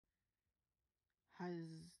Hi, this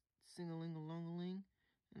is Sing-a-ling-a-long-a-ling,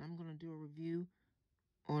 and I'm going to do a review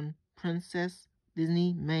on Princess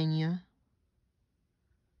Disneymania.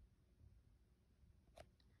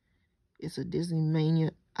 It's a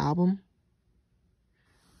Disneymania album.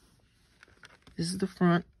 This is the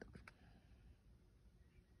front.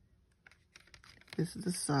 This is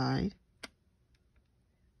the side.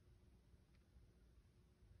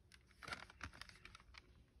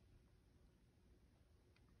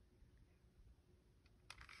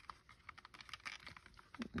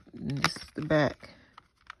 And this is the back.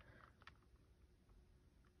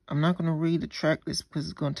 I'm not going to read the track list because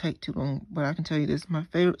it's going to take too long, but I can tell you this. My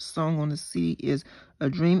favorite song on the CD is A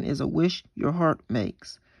Dream is a Wish Your Heart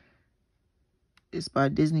Makes. It's by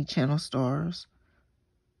Disney Channel stars.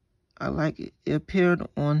 I like it. It appeared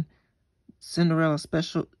on Cinderella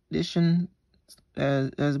Special Edition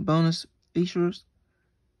as bonus features.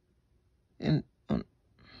 And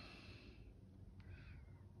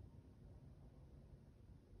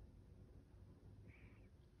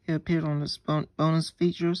it appeared on the bonus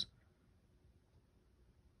features.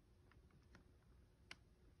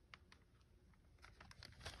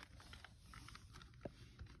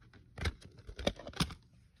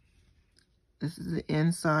 This is the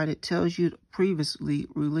inside. It tells you the previously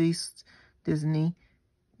released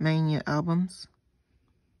Disneymania albums.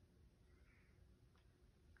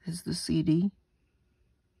 This is the CD.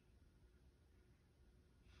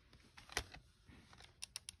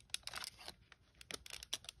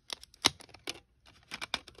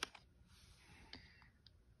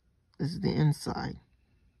 This is the inside.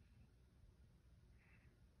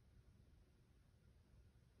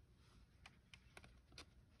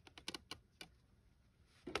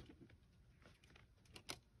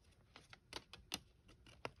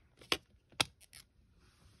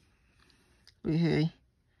 But hey,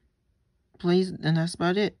 please, and that's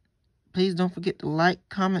about it. Please don't forget to like,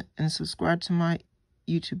 comment, and subscribe to my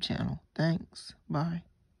YouTube channel. Thanks. Bye.